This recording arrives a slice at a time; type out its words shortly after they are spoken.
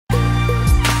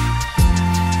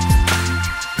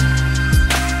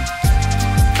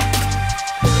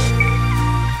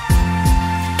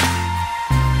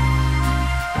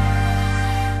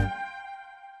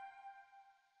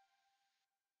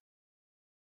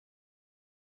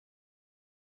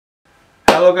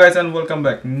Hello guys and welcome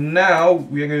back. Now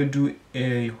we are going to do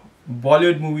a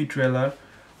Bollywood movie trailer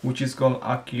which is called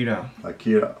Akira.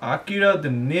 Akira, the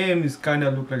name is kind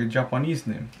of look like a Japanese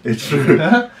name. It's true.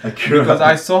 Akira. Because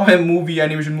I saw a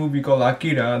animation movie called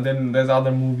Akira, and then there's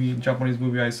other Japanese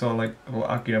movie I saw like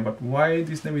Akira. But why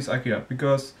this name is Akira?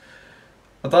 Because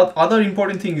the other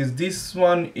important thing is this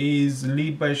one is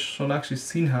led by Sonakshi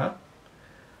Sinha.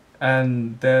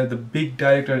 And the big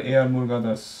director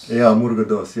A.R.Murugadoss.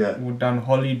 A.R.Murugadoss, yeah. Who done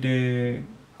Holiday,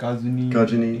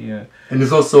 Gajini. Yeah. And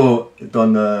he's also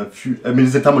done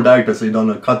he's a Tamil director, so he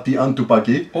done Katti and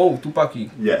Tupaki. Oh, Tupaki.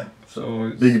 Yeah.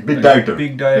 So big like director.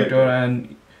 Big director,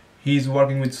 and he's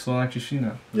working with Sonakshi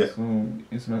Sinha. Yeah. So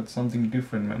it's not something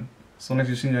different, man.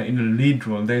 Sonakshi Sinha in a lead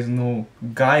role. There's no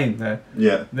guy in there.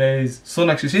 Yeah. There is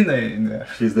Sonakshi Sinha in there.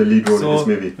 She's the lead role in this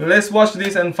movie. Let's watch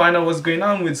this and find out what's going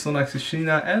on with Sonakshi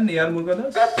Sinha and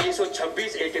A.R.Murugadoss.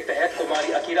 326 ए के तहत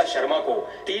कुमारी Akira Sharma को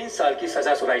 3 साल की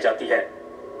सजा सुनाई जाती है।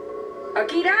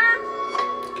 Akira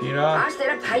आज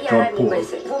तेरा भाई आ रहा है मुंबई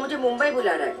से। वो मुझे मुंबई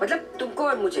बुला रहा है, मतलब तुमको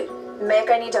और मुझे। मैं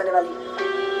कहीं नहीं जाने वाली।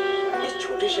 इस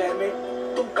छोटे शहर में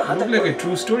तुम कहाँ तक like a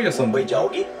true story or something? Mumbai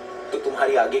जाओगी तो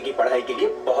तुम्हारी आगे की पढ़ाई के लिए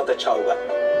बहुत अच्छा होगा।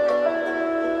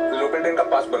 लोकल ट्रेन का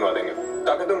पास बनवा देंगे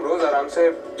ताकि तुम रोज आराम से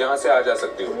यहाँ से आ जा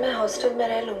सकती हो। मैं हॉस्टल में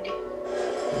रह लूंगी।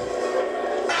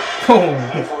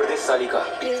 फोड़ दे साली का।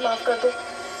 प्लीज माफ कर दो।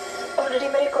 ऑलरेडी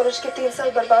मेरे कॉलेज के 3 साल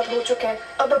बर्बाद हो चुके हैं।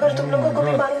 अब अगर तुम लोगों को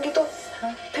भी मारूंगी तो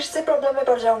फिर से प्रॉब्लम में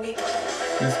पड़ जाऊंगी।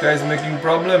 This guy is making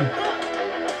problem.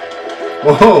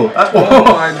 Oh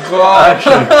my god.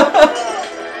 Action.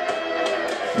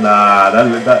 Nah, that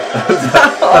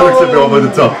looks a bit over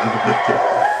the top.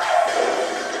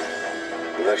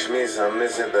 Lakshmi सामने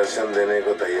से दर्शन देने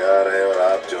को तैयार है और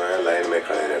आप जो है लाइन में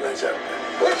खड़े रहना चाहते हैं।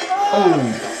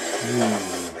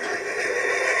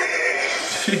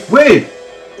 Wait.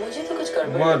 मुझे तो कुछ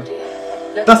गड़बड़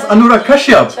है। That's Anurag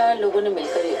Kashyap. चार लोगों ने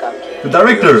मिलकर ये काम किया। The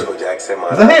director. उसको जैक से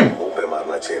मारा। Is that him? मुंह पे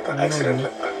मारना चाहिए था। एक्सीडेंट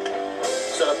लगता।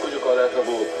 सर आपको जो कॉल आया था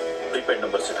वो प्रीपेड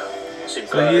नंबर से था।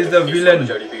 So he is the villain.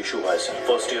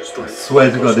 Swear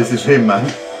to God, this is him, man.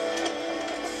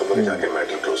 तुम जाके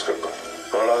मैटर क्लोज कर दो।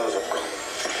 पढ़ा दो सबको।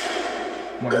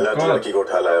 My गलत god. लड़की को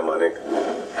उठा लाया Manik.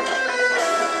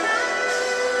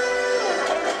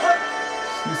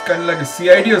 He's kind of like a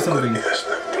CID or something.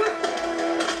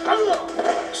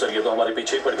 Sir ये तो हमारे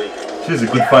पीछे ही पड़ गई। She's a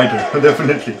good fighter,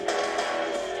 definitely.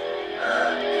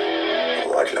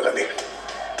 वाट लगा दी।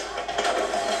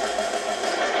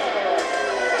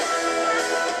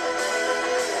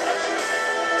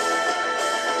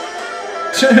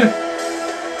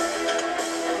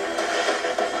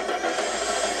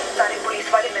 सारे पुलिस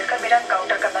वाले मिलकर मेरा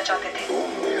काउंटर करना चाहते थे।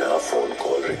 मेरा फोन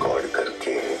कॉल रिकॉर्ड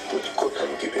करके मुझको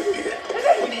धमकी देती है।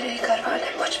 मेरे घर वाले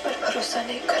मुझ पर भरोसा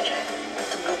नहीं कर रहे।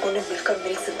 तुम लोगों ने मिलकर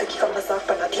मेरी जिंदगी का मजाक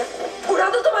बना दिया। उड़ा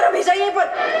दो तुम्हारा भेजा यहीं पर।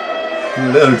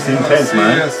 Looks intense,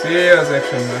 man. Serious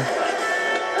action, man.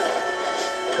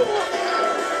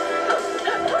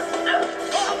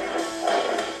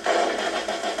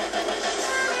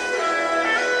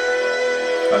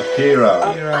 Akira.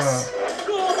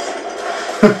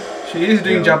 She is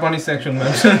doing Japanese action,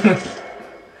 man.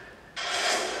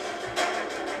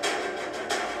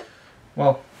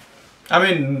 Wow. I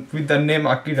mean, with the name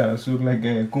Akira, she looks like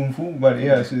a kung fu, but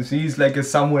yeah, she's like a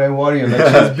samurai warrior. Like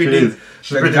she's beating,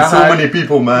 she's beating so many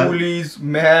people, man. Police,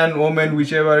 man, woman,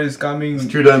 whichever is coming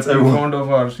Students, in everyone. front of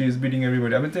her, she's beating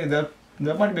everybody. I would think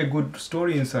that might be a good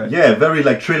story inside. Yeah, very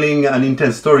like thrilling and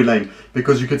intense storyline,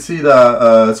 because you could see that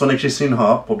Sonakshi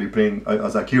Sinha, probably playing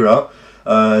as Akira,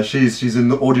 she's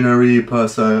an ordinary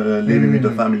person living with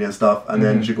the family and stuff, and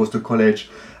then she goes to college,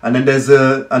 and then there's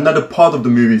another part of the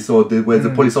movie, so where the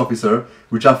police officer,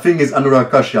 which I think is Anurag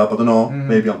Kashyap, I don't know,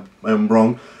 maybe I'm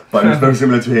wrong, but it's very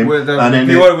similar to him. Well, the and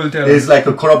then he's like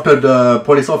a corrupted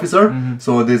police officer,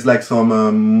 so there's like some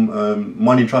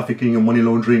money trafficking and money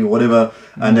laundering or whatever,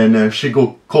 and then she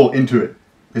got caught into it.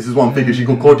 This is one figure, she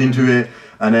got caught into it,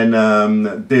 and then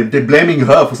they're blaming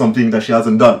her for something that she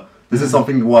hasn't done. This is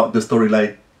something what the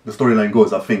storyline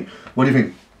goes, I think. What do you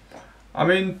think? I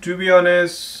mean, to be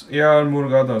honest,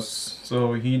 A.R.Murugadoss,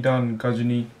 so he done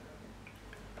Gajini,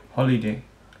 Holiday.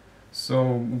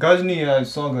 So Gajini, I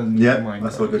saw Gajini. Yeah, oh my I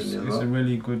saw God, Gajini as it's well. a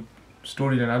really good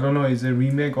storyline. I don't know, is it a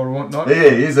remake or what not? Yeah,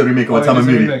 it is a remake of a Tamil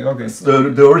movie. Okay.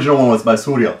 The original one was by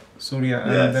Surya. Surya,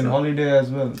 and Yeah, then so- Holiday as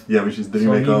well. Yeah, which is the So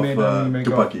remake he of made a remake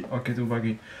Tupaki. Okay,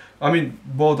 Tupaki. I mean,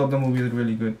 both of the movies are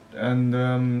really good.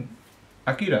 And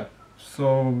Akira, so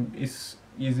is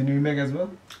a remake as well?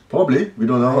 Probably, we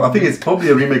don't know. I think it's probably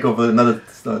a remake of another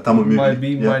Tamil movie.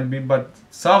 Might be, but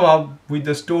somehow with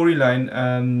the storyline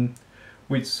and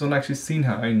with Sonakshi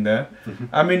Sinha in there,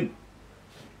 I mean,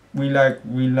 we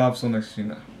love Sonakshi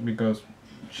Sinha because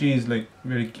she is like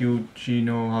very cute. She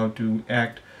know how to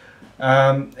act.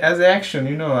 As action,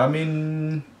 you know, I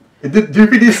mean.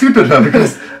 DVD suited her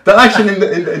because the action in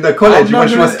the college when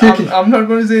she was kicking. I'm not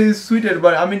going to say it's suited,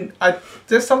 but I mean,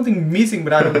 there's something missing,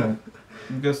 but I don't know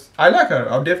because I like her.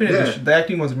 Definitely, the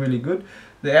acting was really good.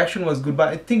 The action was good, but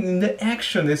I think in the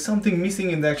action there's something missing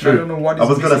in the action. True. I don't know what is. I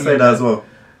was gonna say that as well.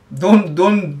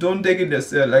 Don't take it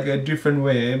as like a different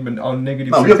way, but on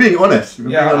negative. No, we're being honest.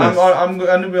 I'm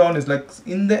gonna be honest. Like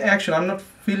in the action, I'm not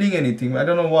feeling anything. I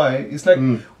don't know why. It's like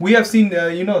we have seen,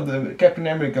 you know, the Captain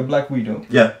America, Black Widow.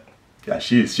 Yeah,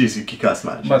 she's a kick-ass,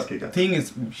 man. But the thing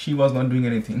is, she was not doing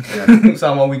anything. Yeah.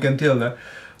 Somehow we can tell that.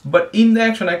 But in the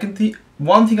action, I can think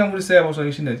one thing I'm going to say about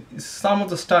Sonakshi Sinha is some of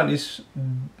the stunt is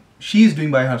she's doing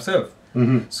by herself.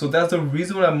 So that's the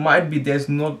reason why might be there's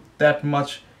not that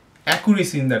much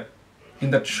accuracy in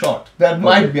that shot. That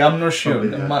might be. I'm not sure.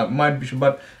 Might be sure.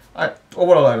 But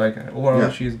overall, I like her.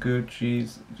 Overall, she's good.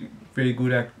 She's very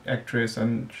good actress,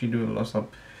 and she do lots of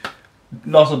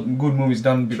good movies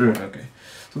done before. True. Okay.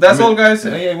 So that's all, guys.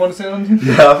 You want to say something?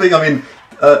 Yeah, I mean,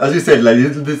 as you said, like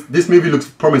this movie looks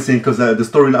promising because the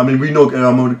story. I mean, we know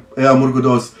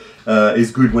A.R.Murugadoss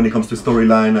is good when it comes to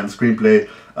storyline and screenplay.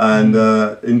 And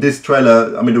in this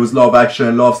trailer, I mean, there was a lot of action,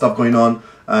 a lot of stuff going on,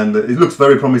 and it looks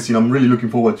very promising. I'm really looking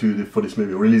forward to for this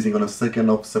movie releasing on the 2nd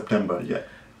of September. Yeah.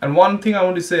 And one thing I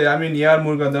want to say, I mean,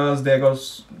 A.R.Murugadoss,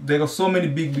 they got so many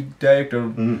big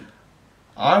directors.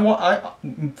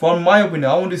 For my opinion,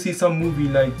 I want to see some movie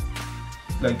like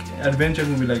adventure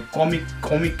movie, like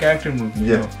comic character movie.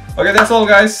 You know? Okay, that's all,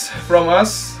 guys, from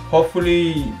us.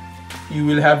 Hopefully you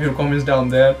will have your comments down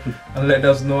there and let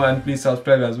us know, and please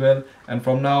subscribe as well. And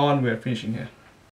from now on, we're finishing here.